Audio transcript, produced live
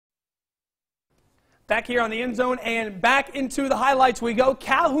Back here on the end zone and back into the highlights we go.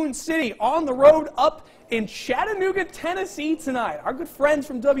 Calhoun City on the road up in Chattanooga, Tennessee tonight. Our good friends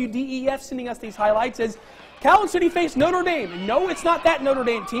from WDEF sending us these highlights as Calhoun City faced Notre Dame. And no, it's not that Notre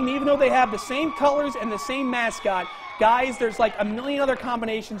Dame team, even though they have the same colors and the same mascot. Guys, there's like a million other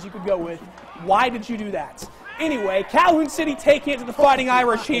combinations you could go with. Why did you do that? Anyway, Calhoun City taking it to the Fighting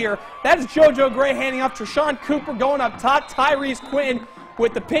Irish here. That is JoJo Gray handing off to Sean Cooper going up top. Tyrese Quinn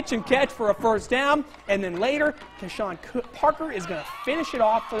with the pitch and catch for a first down. And then later, Keshawn Parker is going to finish it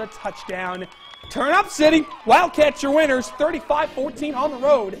off for the touchdown. Turn up, City. Wildcats your winners, 35-14 on the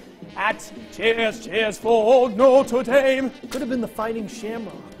road at Cheers for Notre Dame. Could have been the Fighting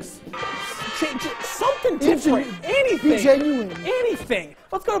Shamrocks. Something different. Anything. Be genuine. Anything.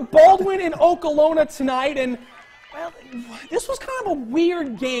 Let's go to Baldwin and Okolona tonight. And, well, this was kind of a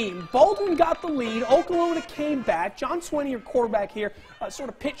weird game. Baldwin got the lead. Okolona came back. John Swinney, your quarterback here, sort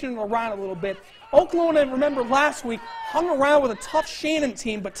of pitching it around a little bit. Okolona, remember last week, hung around with a tough Shannon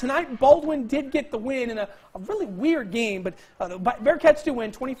team, but tonight Baldwin did get the win in a really weird game. But the Bearcats do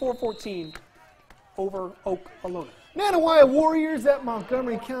win 24-14 over Okolona. Nanawaya Warriors at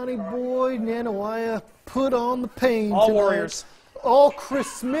Montgomery County. Boy, Nanawaya put on the pain All tonight. Warriors. All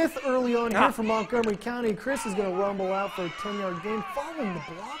Chris Smith early on here from Montgomery County. Chris is going to rumble out for a 10-yard gain following the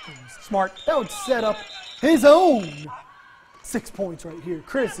blockers. Smart. That would set up his own 6 points right here.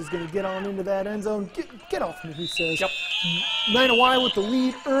 Chris is going to get on into that end zone. Get off me, he says. Yep. Nanawaya with the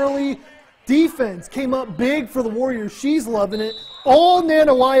lead early. Defense came up big for the Warriors. She's loving it. All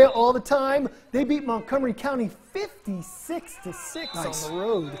Nanawaya all the time. They beat Montgomery County 56-6 nice. on the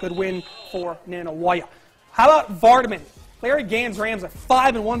road. Good win for Nanawaya. How about Vardaman? Larry Gann's Rams at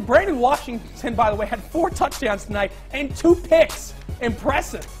 5-1. Brandon Washington, by the way, had 4 touchdowns tonight and 2 picks.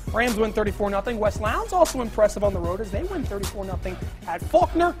 Impressive. Rams win 34-0. West Lowndes also impressive on the road as they win 34-0 at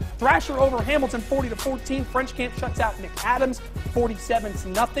Faulkner. Thrasher over Hamilton 40-14. French Camp shuts out Nick Adams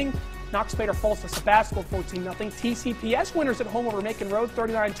 47-0. Knox Bader falls to Sebastopol 14-0. TCPS winners at home over Macon Road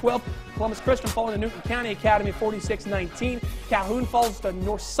 39-12. Columbus Christian falling to Newton County Academy 46-19. Calhoun falls to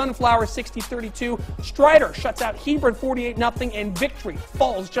North Sunflower 60-32. Strider shuts out Hebron 48-0. And Victory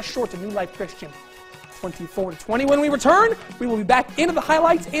falls just short to New Life Christian 24-20. When we return, we will be back into the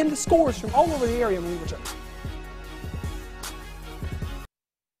highlights and the scores from all over the area when we return.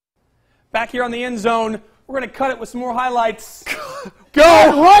 Back here on the end zone, we're going to cut it with some more highlights.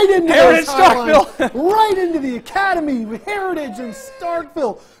 Go right into Heritage Starkville. Right into the academy with Heritage and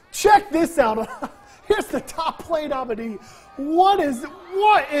Starkville. Check this out. Here's the top play nominee. What in the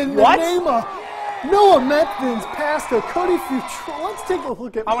name of Noah Metvin's pass to Cody Futrell? Let's take a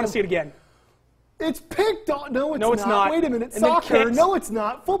look at. I want to see it again. It's picked on. No, it's not. Wait a minute. And soccer. No, it's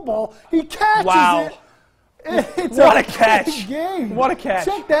not. Football. He catches it. It's what a catch. Game. What a catch.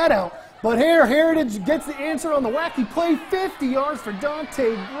 Check that out. But here, Heritage gets the answer on the wacky play. 50 yards for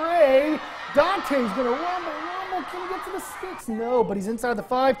Dante Gray. Dante's going to rumble. Can he get to the sticks? No, but he's inside the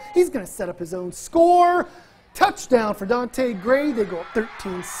 5. He's going to set up his own score. Touchdown for Dante Gray. They go up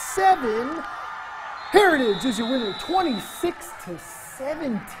 13-7. Heritage is your winner,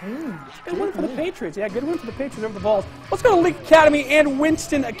 26-17. Good win for the Patriots. Yeah, good win for the Patriots over the Vols. Let's go to Leake Academy and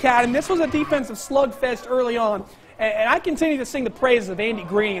Winston Academy. This was a defensive slugfest early on. And I continue to sing the praises of Andy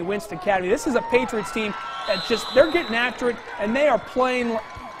Green and Winston Academy. This is a Patriots team that they're getting after it, and they are playing with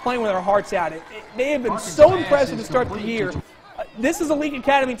their hearts out. They have been so impressive to start the year. This is a Leake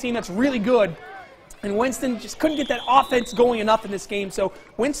Academy team that's really good, and Winston just couldn't get that offense going enough in this game. So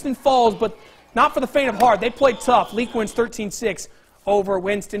Winston falls, but not for the faint of heart. They played tough. Leake wins 13-6 over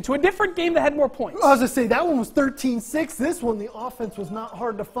Winston to a different game that had more points. I was going to say, that one was 13-6. This one, the offense was not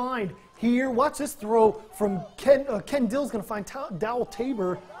hard to find. Here, watch this throw from Ken Dill's going to find Dowell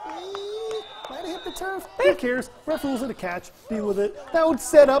Tabor. Might have hit the turf. Who cares? Ref rules it a catch. Deal with it. That would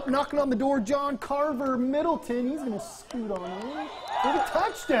set up, knocking on the door, John Carver Middleton. He's going to scoot on in. With a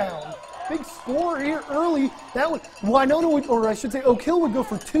touchdown. Big score here early. That would, Winona would, or I should say Oak Hill would go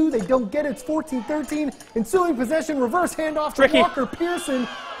for 2. They don't get it. It's 14-13. Ensuing possession, reverse handoff to Walker Pearson.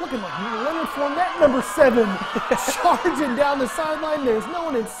 Looking like Leonard Fournette, number 7. Charging down the sideline. There's no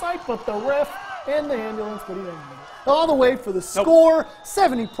one in sight but the ref and the ambulance, but he doesn't need it. All the way for the score.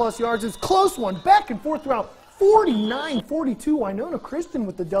 70-plus yards. It's a close one. Back and forth throughout. 49-42. Winona Christian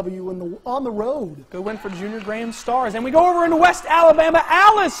with the W on the road. Good win for Junior Graham Stars. And we go over into West Alabama.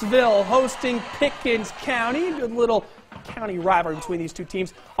 Aliceville hosting Pickens County. Good little county rivalry between these two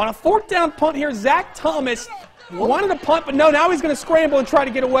teams. On a 4th down punt here, Zach Thomas wanted to punt, but no, now he's going to scramble and try to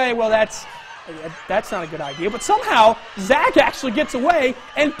get away. Well, that's That's not a good idea. But somehow, Zach actually gets away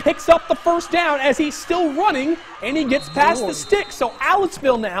and picks up the first down as he's still running, and he gets past the stick. So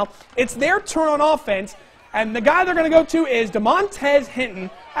Aliceville now, it's their turn on offense, and the guy they're going to go to is DeMontez Hinton.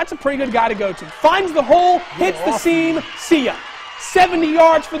 That's a pretty good guy to go to. Finds the hole, hits the seam, see ya. 70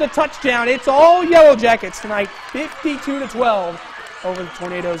 yards for the touchdown. It's all Yellow Jackets tonight, 52-12 over the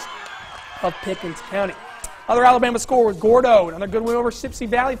Tornadoes of Pickens County. Other Alabama score was Gordo, another good win over Sipsey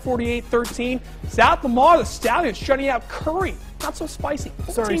Valley, 48-13. South Lamar, the Stallions shutting out Curry. Not so spicy,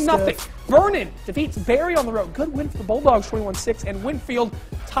 14-0. Vernon defeats Barry on the road. Good win for the Bulldogs, 21-6. And Winfield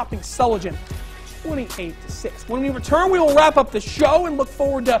topping Sullivan, 28-6. When we return, we will wrap up the show and look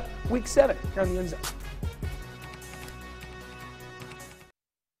forward to Week 7 here on the EndZone.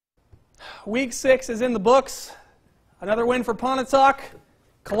 Week 6 is in the books. Another win for Pontotoc.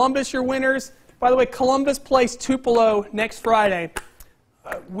 Columbus, your winners. By the way, Columbus plays Tupelo next Friday.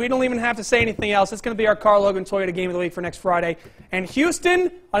 We don't even have to say anything else. It's going to be our Carl Logan Toyota Game of the Week for next Friday. And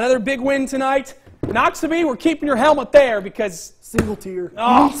Houston, another big win tonight. Noxubee, we're keeping your helmet there because single tier.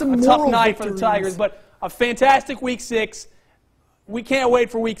 Oh, a tough night for the Tigers, but a fantastic Week 6. We can't wait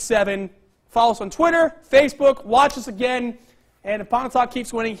for Week 7. Follow us on Twitter, Facebook, watch us again. And if Pontotoc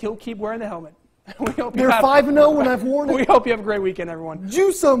keeps winning, he'll keep wearing the helmet. We hope They're 5-0 when I've worn it. We hope you have a great weekend, everyone.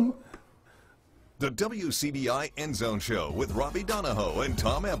 Juice 'em. The WCBI EndZone Show with Robbie Donahoe and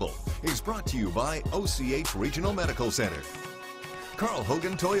Tom Ebel is brought to you by OCH Regional Medical Center, Carl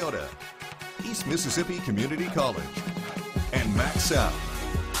Hogan Toyota, East Mississippi Community College, and Max South.